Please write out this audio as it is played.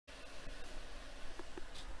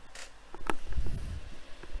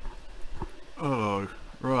Hello.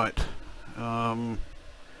 Right. Now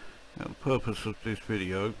the purpose of this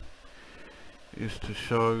video is to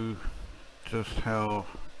show just how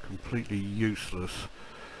completely useless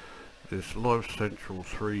this Live Central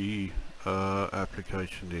 3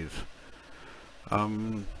 application is.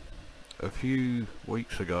 A few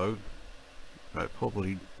weeks ago,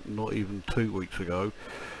 probably not even 2 weeks ago,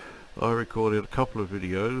 I recorded a couple of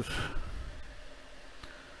videos.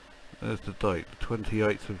 There's the date, the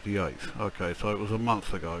 28th of the 8th. Okay, so it was a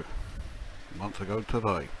month ago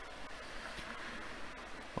today.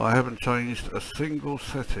 I haven't changed a single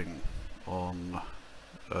setting on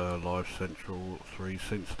Live Central 3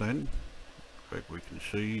 since then. Like we can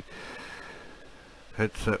see,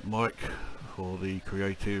 headset mic for the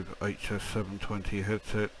Creative HS720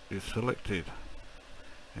 headset is selected,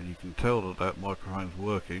 and you can tell that that microphone's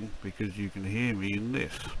working because you can hear me in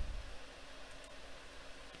this.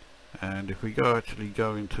 And if we actually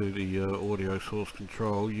go into the audio source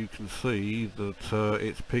control, you can see that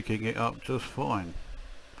it's picking it up just fine.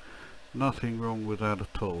 Nothing wrong with that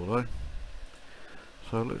at all, though.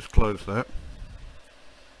 So let's close that.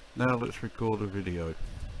 Now let's record a video.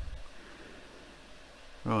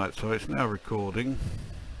 Right, so it's now recording,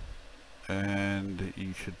 and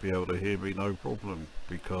you should be able to hear me no problem,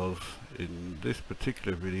 because in this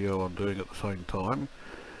particular video I'm doing at the same time,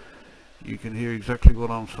 you can hear exactly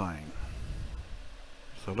what I'm saying.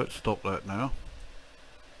 So let's stop that now.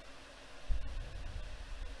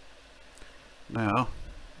 Now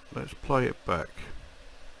let's play it back.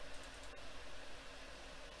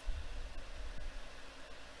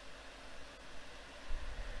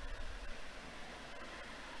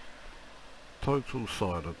 Total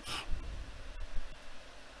silence.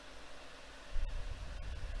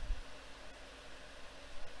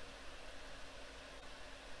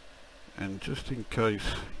 And just in case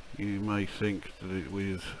you may think that it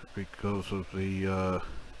was because of the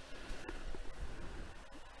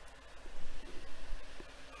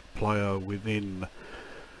player within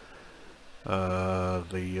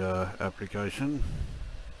the application,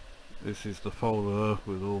 this is the folder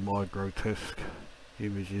with all my grotesque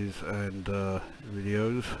images and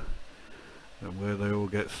videos, and where they all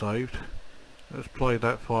get saved. Let's play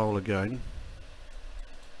that file again.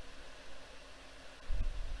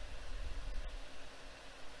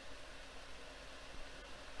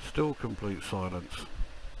 Still complete silence.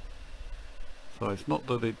 So it's not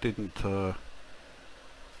that it didn't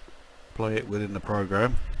play it within the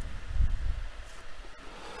program,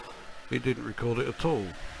 it didn't record it at all.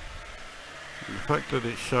 And the fact that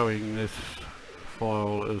it's showing this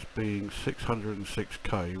file as being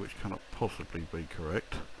 606K, which cannot possibly be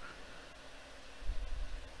correct,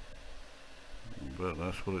 but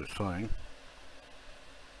that's what it's saying,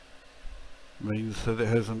 means that it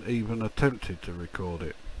hasn't even attempted to record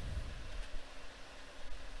it.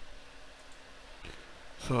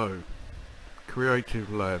 So,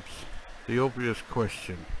 Creative Labs, the obvious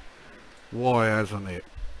question, why hasn't it?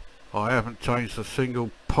 I haven't changed a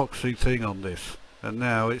single poxy thing on this, and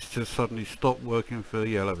now it's just suddenly stopped working for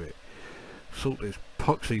the hell of it. Sort this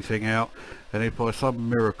poxy thing out, and if by some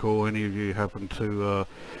miracle any of you happen to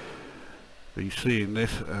be seeing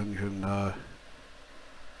this and can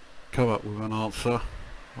come up with an answer,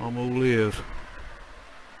 I'm all ears.